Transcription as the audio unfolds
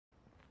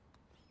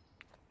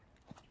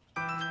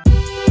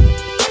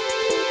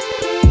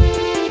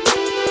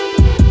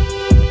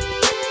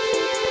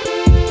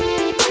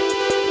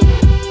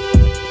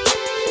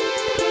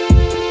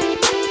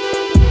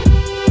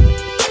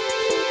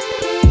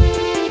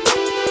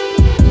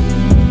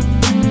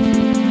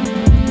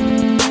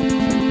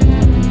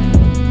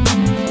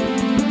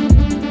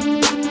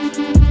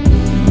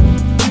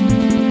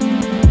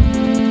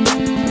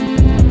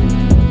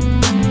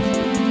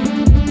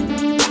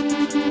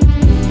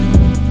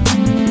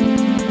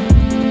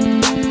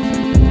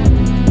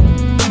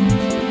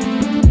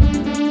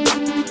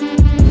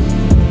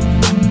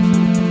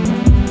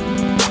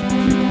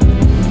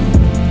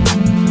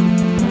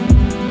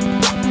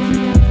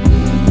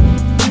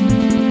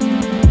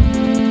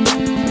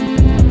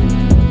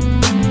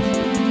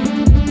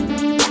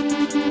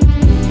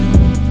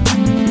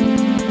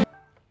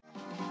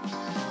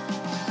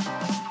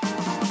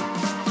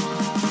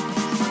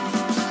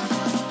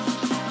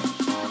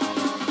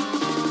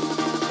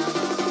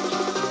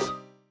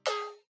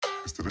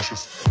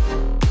delicious.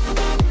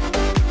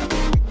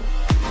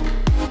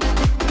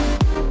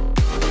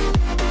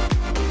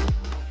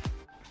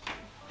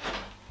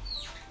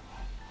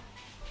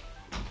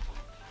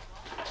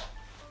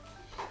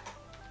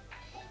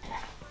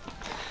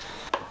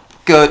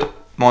 Good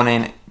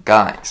morning,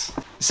 guys.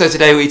 So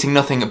today we're eating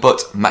nothing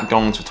but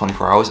McDonald's for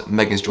 24 hours.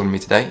 Megan's joining me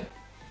today.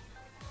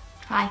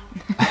 Hi.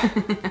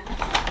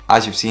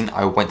 As you've seen,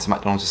 I went to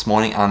McDonald's this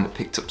morning and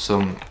picked up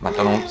some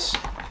McDonald's.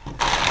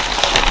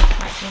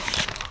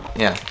 Breakfast.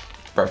 Yeah,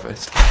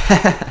 breakfast.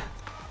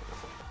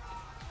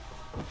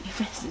 Your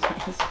vest is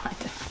right inside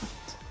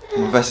out.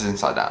 My vest is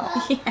inside out.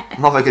 Yeah.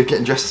 I'm not very good at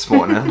getting dressed this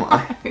morning, am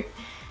I?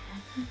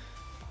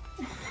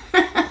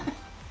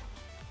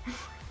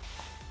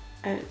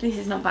 At least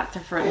it's not back to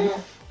front.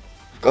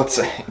 God's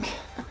sake.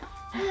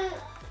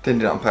 Didn't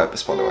do that on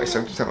purpose, by the way,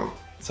 so I could take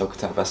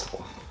my vest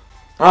off.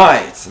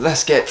 Right,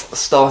 let's get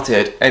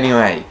started.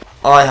 Anyway,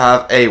 I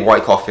have a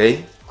white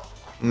coffee.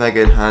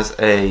 Megan has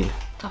a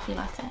Toffee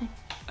latte.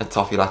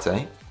 toffee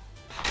latte.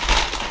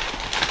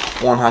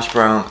 One hash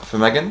brown for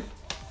Megan.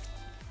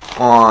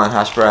 One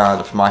hash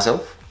brown for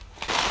myself.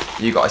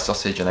 You got a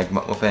sausage and egg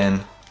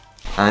McMuffin.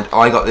 And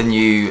I got the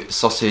new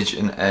sausage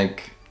and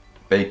egg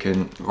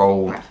bacon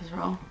roll. Breakfast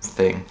roll.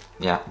 Thing.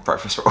 Yeah,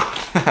 breakfast roll.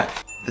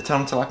 They tell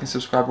them to like and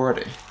subscribe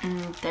already?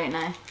 Don't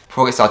know.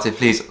 Before we get started,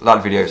 please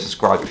like the video,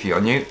 subscribe if you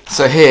are new.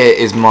 So here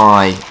is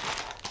my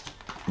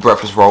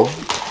breakfast roll.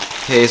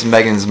 Here's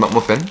Megan's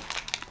McMuffin.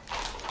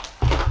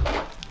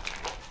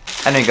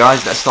 Anyway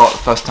guys, let's start the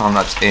first time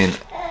lapse in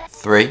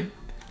 3,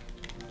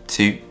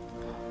 2,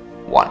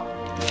 1.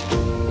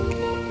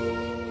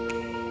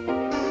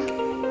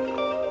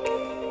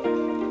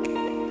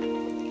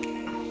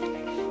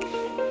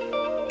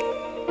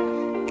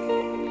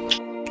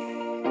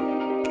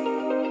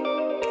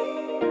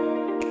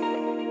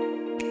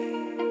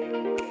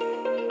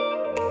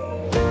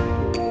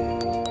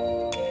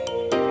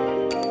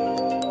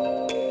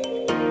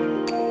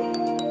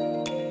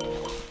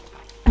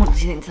 What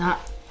did you think to that?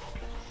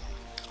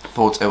 I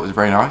thought it was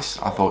very nice.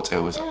 I thought it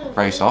was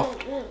very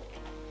soft.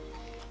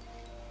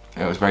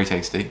 It was very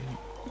tasty.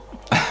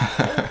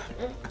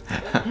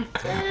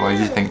 What did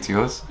you think to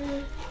yours?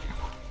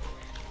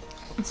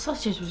 The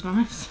sausage was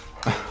nice.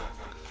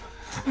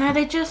 No,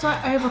 they just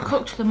like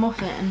overcooked the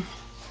muffin.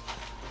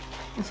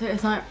 And so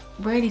it's like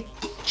really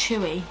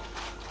chewy.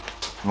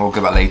 We'll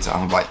go back later.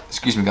 I'm like,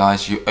 excuse me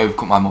guys, you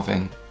overcooked my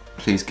muffin.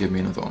 Please give me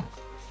another one.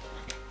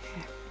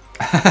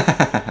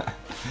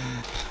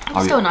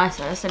 It's still nice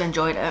though, I still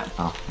enjoyed it.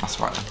 Oh, that's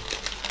right then.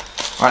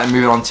 Right, then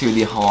moving on to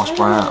the hash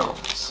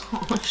browns.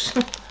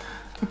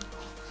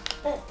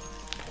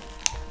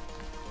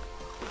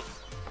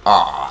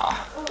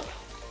 Ah.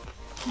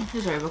 This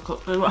is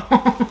overcooked as well.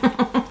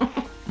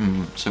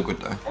 So good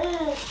though.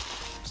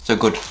 So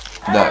good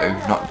though,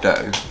 not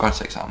dough. God's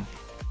sake, Sam.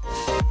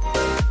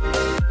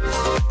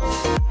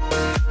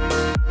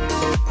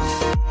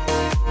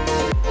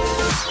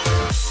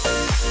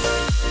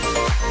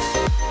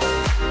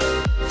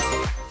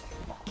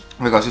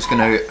 We're guys just going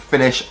to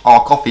finish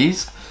our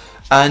coffees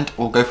and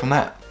we'll go from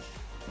there.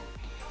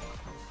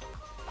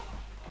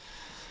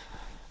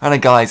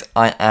 Alright guys,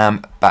 I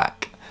am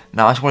back.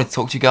 Now I just wanted to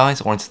talk to you guys.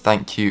 I wanted to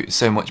thank you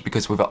so much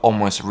because we've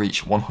almost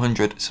reached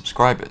 100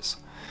 subscribers.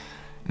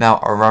 Now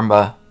I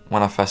remember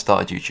when I first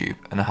started YouTube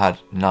and I had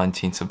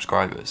 19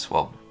 subscribers.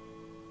 Well,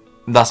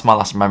 that's my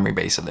last memory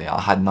basically.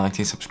 I had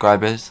 19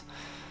 subscribers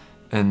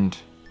and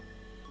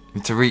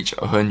to reach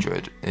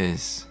 100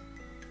 it's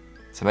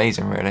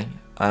amazing really.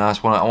 And I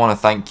want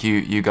to thank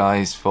you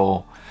guys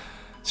for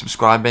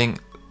subscribing,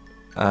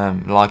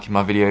 liking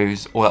my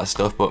videos, all that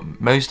stuff.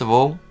 But most of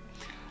all,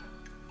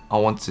 I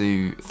want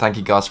to thank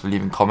you guys for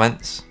leaving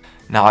comments.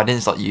 Now, I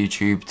didn't start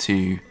YouTube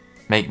to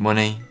make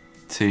money,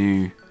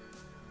 to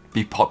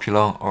be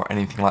popular or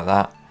anything like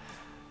that.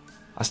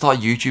 I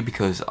started YouTube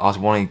because I was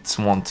wanting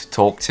someone to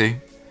talk to.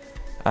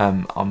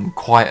 I'm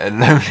quite a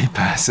lonely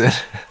person.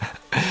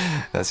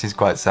 That seems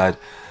quite sad,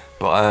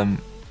 but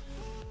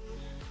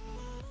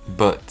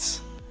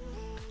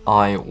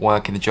I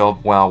work in a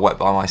job where I work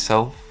by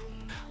myself.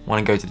 When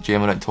I go to the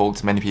gym, I don't talk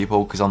to many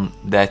people because I'm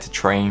there to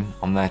train,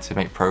 I'm there to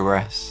make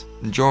progress.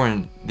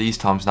 During these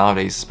times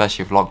nowadays,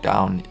 especially with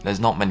lockdown,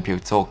 there's not many people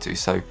to talk to,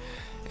 so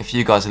if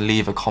you guys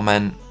leave a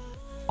comment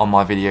on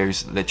my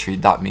videos, literally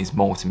that means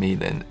more to me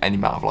than any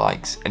amount of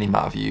likes, any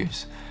amount of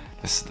views.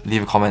 Just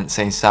leave a comment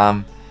saying,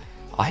 Sam,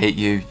 I hate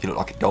you, you look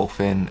like a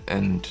dolphin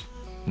and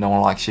no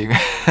one likes you.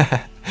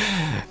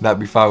 That'd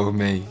be fine with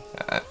me,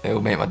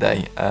 it'll make my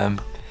day.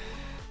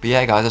 But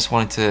yeah guys, I just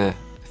wanted to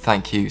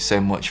thank you so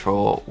much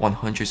for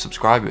 100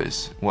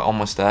 subscribers. We're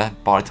almost there.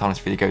 By the time this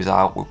video goes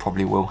out, we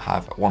probably will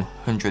have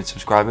 100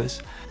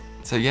 subscribers.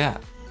 So yeah,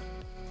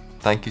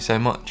 thank you so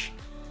much.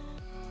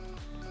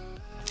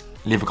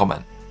 Leave a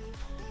comment.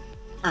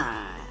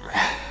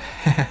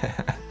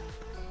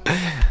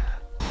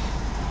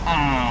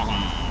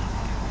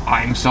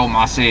 I'm so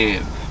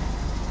massive.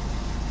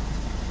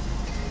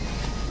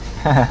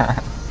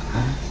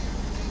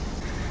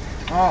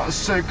 Oh, it's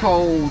so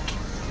cold.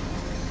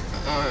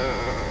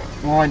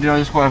 Why did I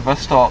just wear a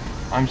vest top?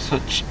 I'm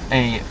such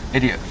a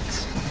idiot.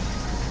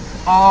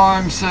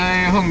 I'm so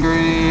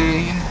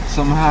hungry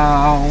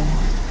somehow.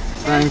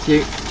 Thank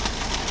you.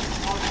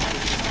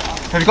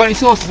 Have you got any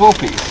sauce as well,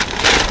 please?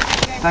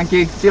 Thank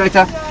you. See you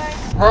later.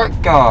 Right,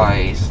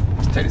 guys.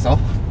 Let's take this off.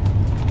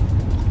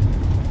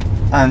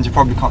 And you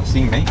probably can't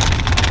see me.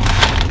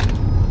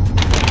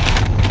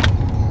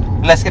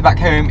 Let's get back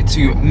home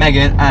to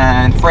Megan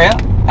and Freya,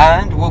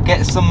 and we'll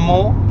get some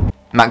more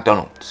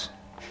McDonald's.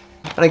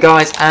 Hello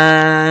guys,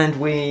 and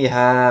we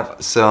have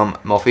some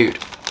more food.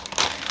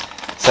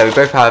 So we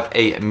both have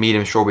a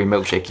medium strawberry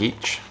milkshake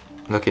each,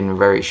 looking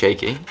very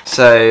shaky.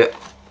 So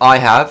I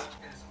have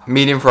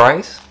medium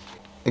fries,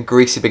 a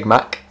greasy Big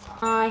Mac.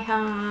 I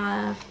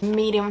have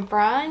medium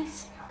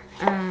fries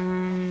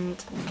and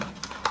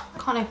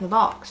can't open the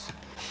box.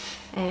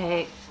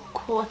 A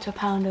quarter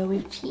pounder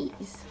with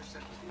cheese.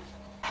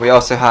 We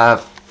also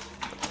have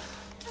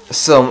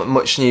some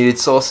much needed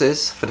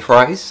sauces for the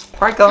fries.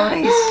 Right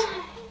guys,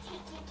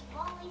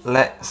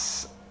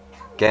 let's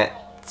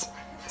get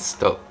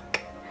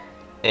stuck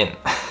in.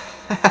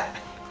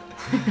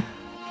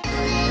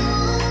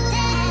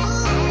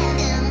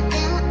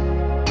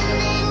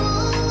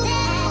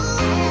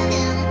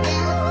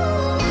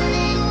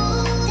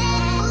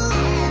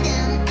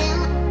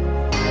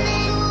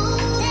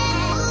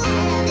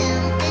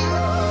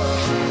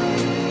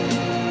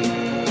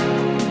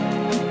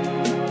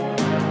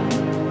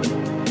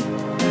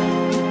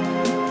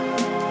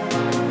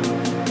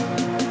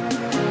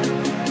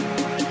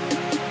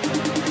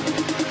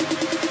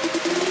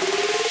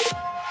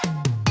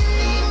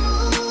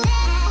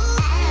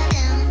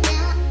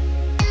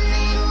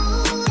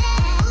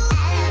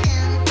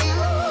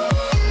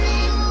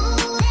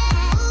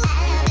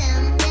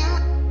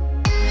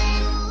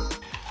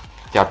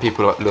 Yeah,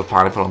 people love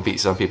pineapple on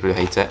pizza and people who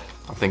hate it.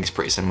 I think it's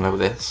pretty similar with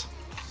this.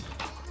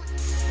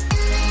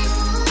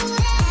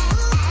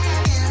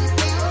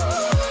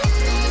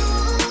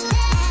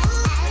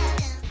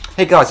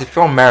 Hey guys, if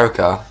you're in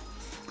America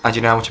and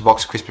you know how much a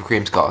box of Krispy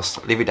Kremes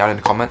costs, leave it down in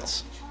the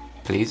comments,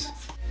 please.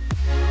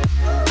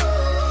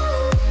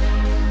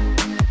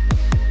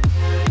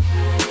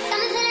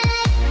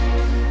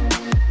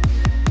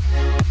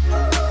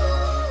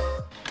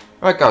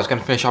 Alright guys,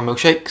 gonna finish our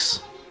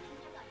milkshakes.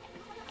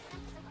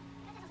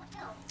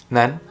 And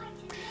then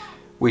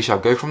we shall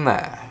go from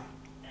there.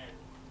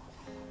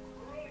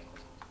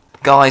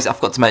 Guys, I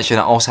forgot to mention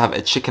I also have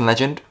a chicken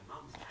legend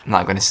that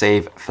I'm going to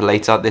save for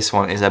later. This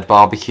one is a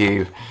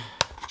barbecue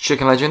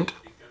chicken legend,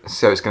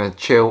 so it's going to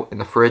chill in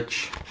the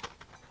fridge,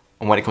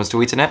 and when it comes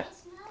to eating it,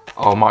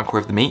 I'll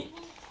microwave the meat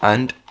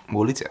and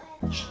we'll eat it.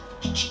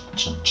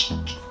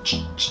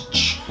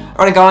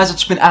 Alright guys, I've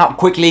just been out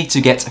quickly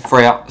to get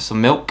Freya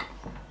some milk,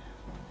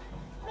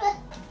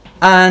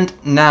 and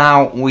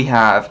now we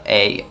have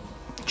a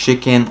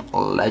chicken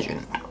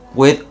legend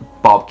with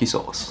barbecue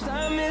sauce.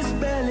 Time is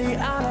barely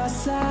on our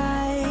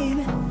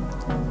side.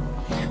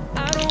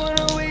 I don't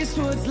wanna waste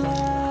what's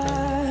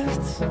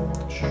left.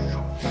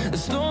 The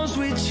storms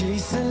we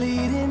chase are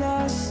leading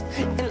us,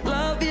 and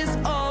love is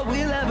all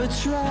we'll ever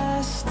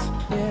trust.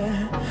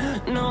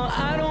 Yeah, no,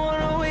 I don't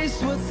wanna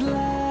waste what's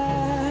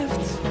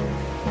left.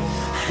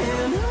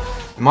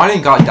 Am I the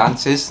only guy that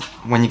dances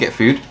when you get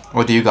food,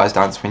 or do you guys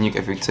dance when you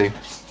get food too?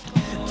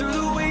 Through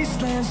the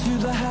wastelands, through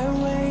the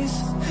highways,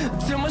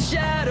 till my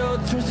shadow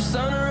turns to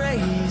sun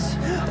rays,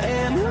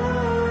 and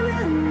on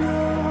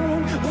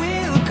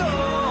we'll go.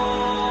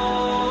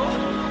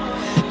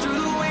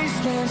 Through the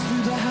wastelands,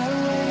 through the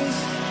highways,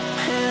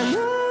 and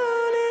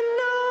on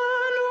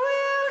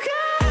we'll go.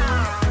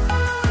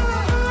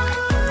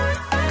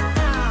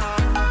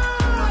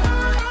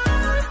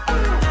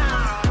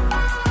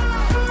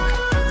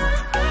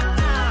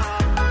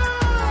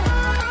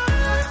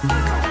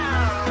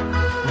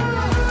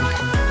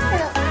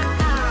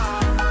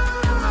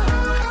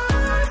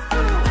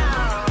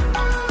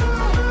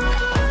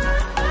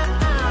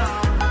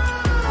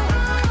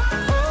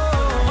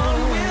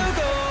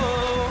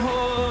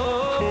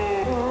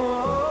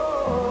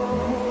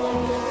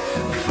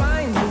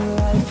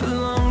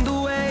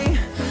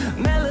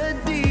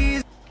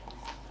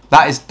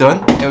 That is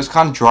done. It was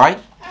kind of dry.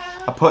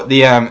 I put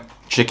the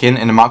chicken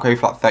in the microwave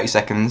for like 30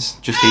 seconds,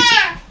 just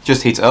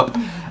heat it up,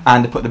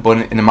 and I put the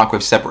bun in the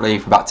microwave separately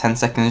for about 10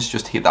 seconds,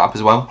 just to heat that up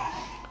as well.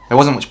 There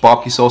wasn't much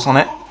barbecue sauce on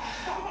it,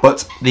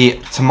 but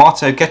the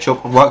tomato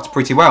ketchup worked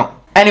pretty well.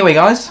 Anyway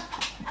guys,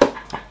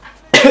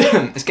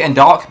 it's getting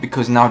dark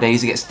because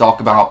nowadays it gets dark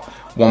about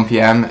 1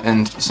 PM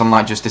and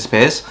sunlight just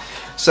disappears.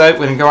 So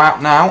we're gonna go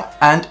out now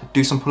and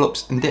do some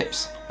pull-ups and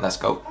dips. Let's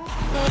go.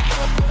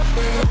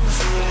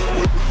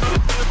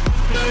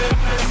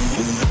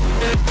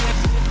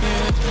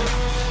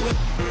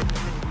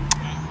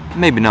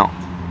 Maybe not.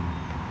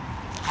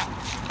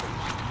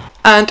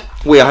 And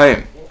we are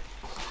home.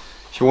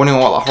 If you're wondering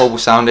what that horrible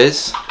sound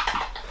is,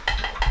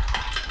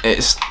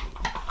 it's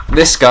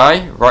this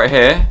guy right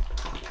here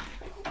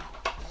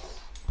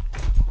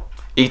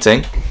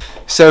eating.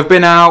 So I've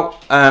been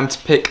out to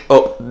pick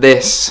up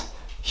this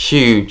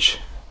huge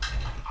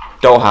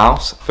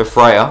dollhouse for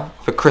Freya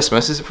for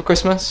Christmas. Is it for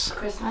Christmas?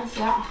 Christmas,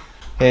 yeah.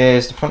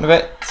 Here's the front of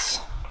it.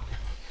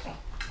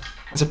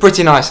 It's a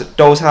pretty nice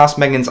doll's house.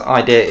 Megan's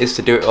idea is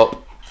to do it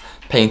up,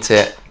 paint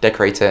it,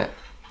 decorate it,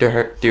 do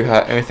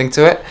her own thing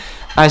to it.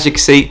 As you can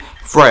see,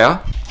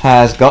 Freya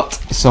has got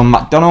some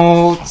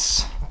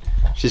McDonald's.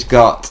 She's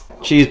got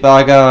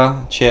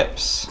cheeseburger,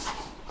 chips.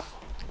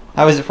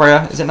 How is it,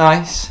 Freya? Is it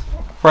nice?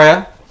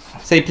 Freya,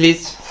 say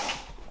please.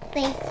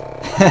 Please.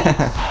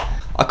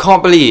 I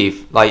can't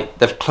believe like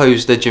they've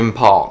closed the gym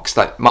parks.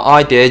 Like my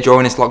idea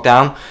during this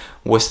lockdown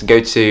was to go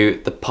to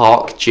the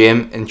park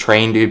gym and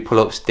train, do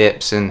pull-ups,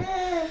 dips, and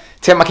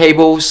take my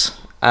cables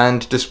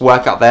and just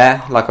work out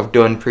there like I've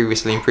done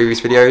previously in previous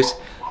videos.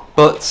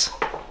 But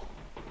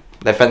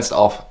they fenced it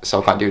off,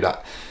 so I can't do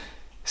that.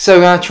 So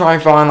I'm gonna try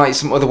and find like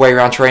some other way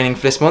around training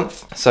for this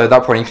month. So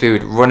that'll probably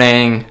include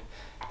running,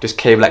 just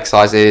cable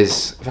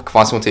exercises. If I can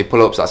find someone to do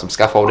pull-ups, like some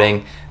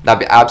scaffolding, that'd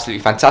be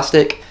absolutely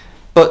fantastic.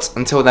 But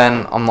until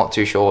then, I'm not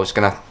too sure. Just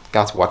gonna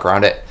have to work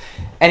around it.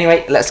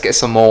 Anyway, let's get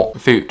some more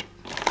food.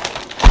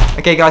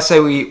 Okay guys,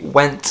 so we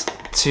went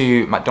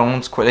to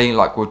McDonald's quickly,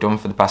 like we've done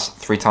for the past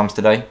 3 times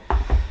today.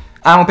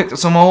 And we picked up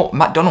some more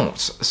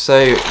McDonald's.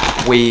 So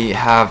we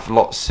have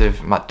lots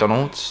of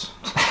McDonald's.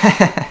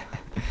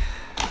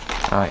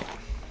 Alright,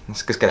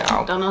 let's just get it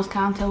out. McDonald's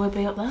counter would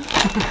be up there.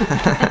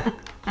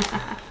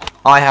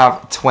 I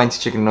have 20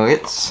 chicken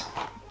nuggets,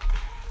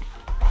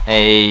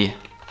 a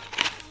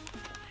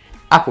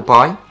apple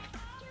pie,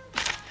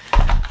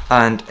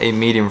 and a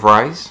medium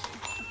fries.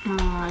 Oh,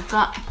 I've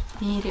got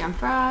medium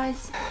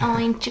fries,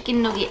 and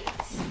chicken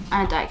nuggets,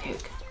 and a Diet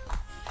Coke.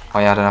 Oh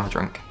yeah, I don't have a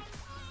drink.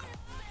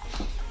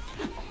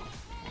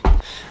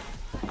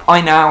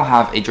 I now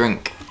have a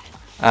drink.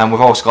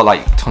 We've also got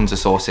like tons of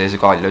sauces.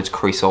 We've got like loads of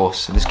curry sauce.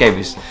 So this gave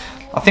us,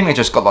 I think they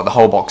just got like the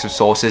whole box of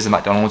sauces at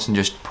McDonald's and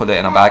just put it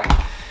in a bag.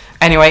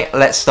 Anyway,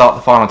 let's start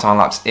the final time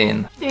lapse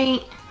in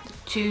 3,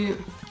 2,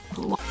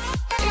 1.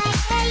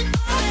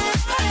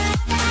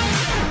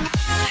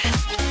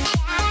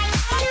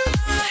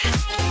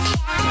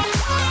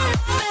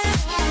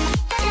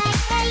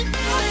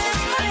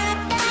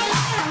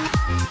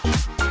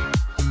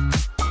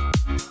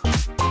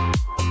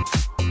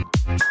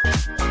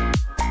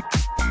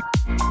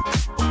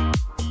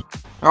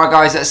 Alright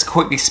guys, let's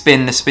quickly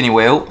spin the spinny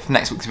wheel for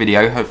next week's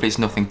video. Hopefully it's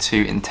nothing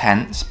too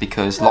intense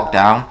because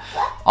lockdown.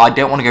 I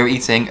don't want to go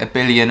eating a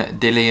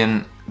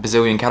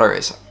bazillion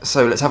calories.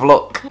 So let's have a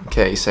look.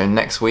 Okay, so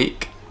next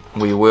week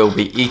we will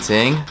be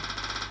eating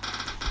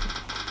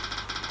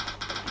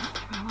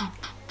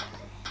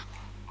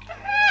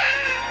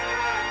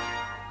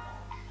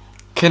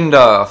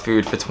Kinder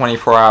food for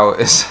 24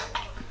 hours.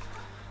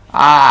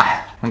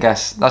 I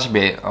guess that should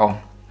be it. Oh,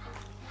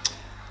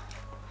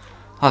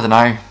 I don't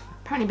know.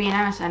 Apparently being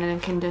Amazon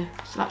and Kinder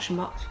selection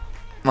box.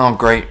 Oh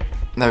great,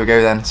 there we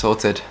go then,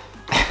 sorted.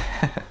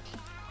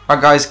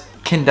 Alright guys,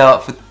 Kinder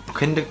food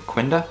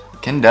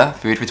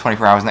for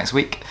 24 hours next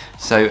week,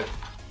 so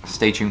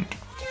stay tuned.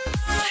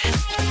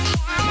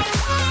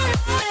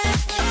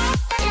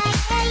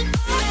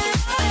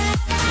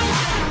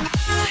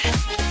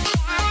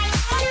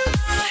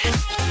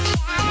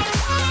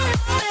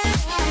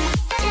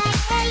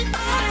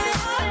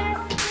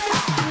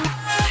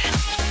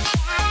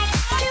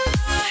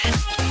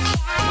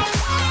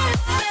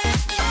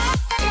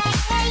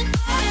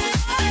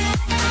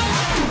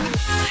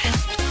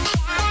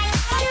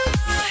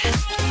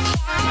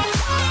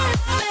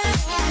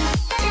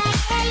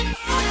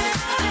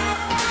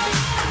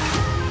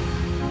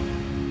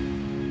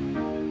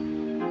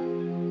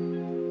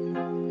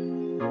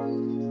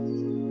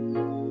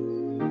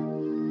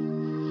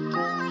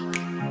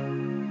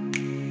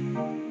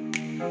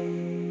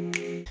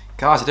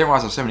 Guys, I didn't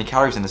realise there were so many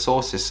calories in the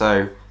sauces,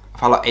 so I've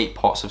had like 8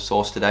 pots of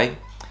sauce today.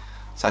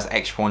 So that's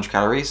extra 400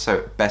 calories,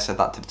 so best add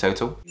that to the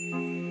total.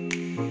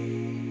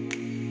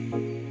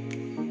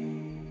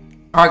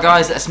 Alright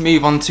guys, let's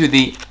move on to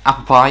the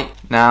apple pie.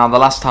 Now, the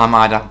last time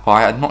I had apple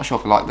pie, I'm not sure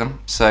if I like them,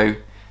 so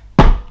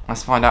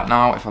let's find out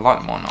now if I like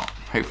them or not.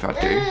 Hopefully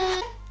I do.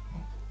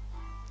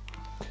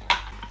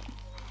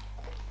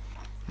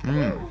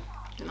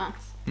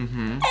 Nice.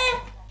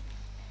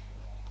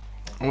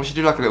 And we should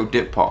do like a little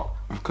dip pot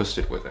with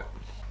custard with it.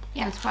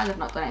 Yeah, I'm surprised I've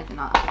not done anything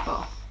like that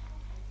before.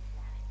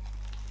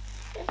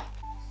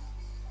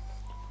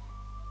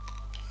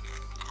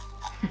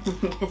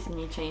 I'm guessing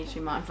you changed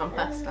your mind from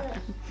last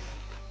time.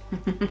 You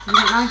didn't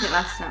like it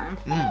last time.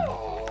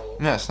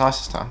 Yeah, it's nice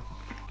this time.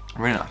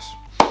 Really nice.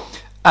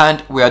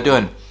 And we are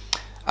done.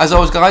 As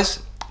always guys,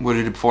 we'll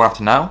do the before and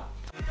after now.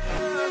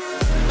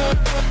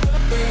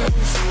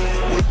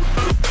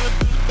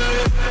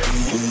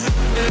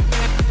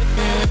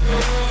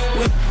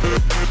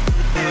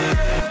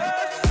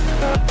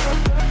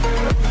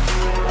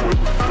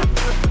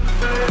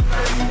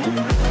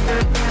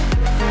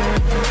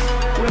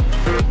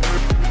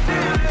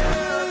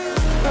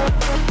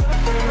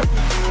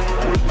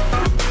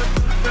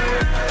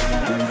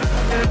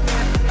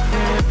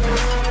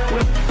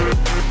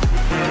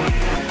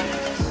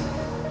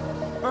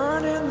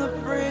 Burning the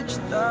bridge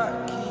that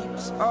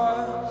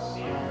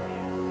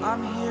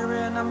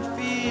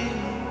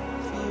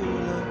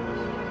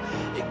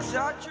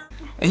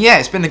And yeah,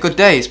 it's been a good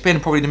day. It's been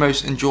probably the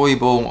most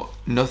enjoyable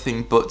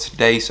nothing but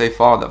day so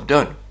far that I've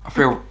done. I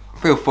feel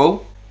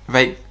full. I've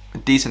ate a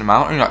decent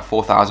amount, only like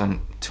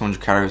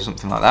 4,200 calories or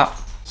something like that.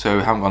 So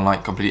I haven't gone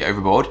like completely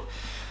overboard.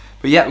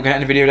 But yeah, we're gonna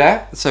end the video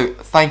there. So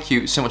thank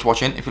you so much for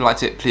watching. If you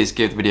liked it, please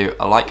give the video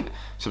a like,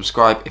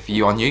 subscribe if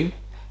you are new.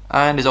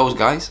 And as always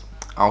guys,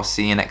 I'll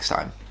see you next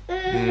time.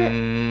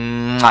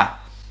 Mwah.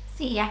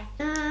 See ya.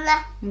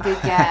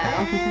 Good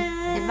girl.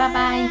 Bye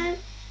bye.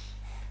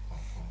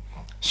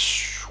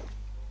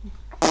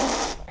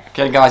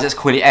 Okay guys, let's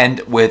quickly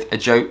end with a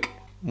joke.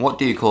 What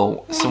do you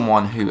call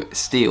someone who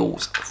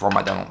steals from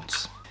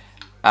McDonald's?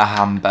 A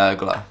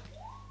hamburglar.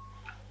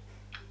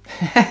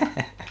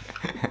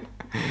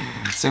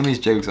 Some of these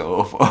jokes are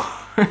awful.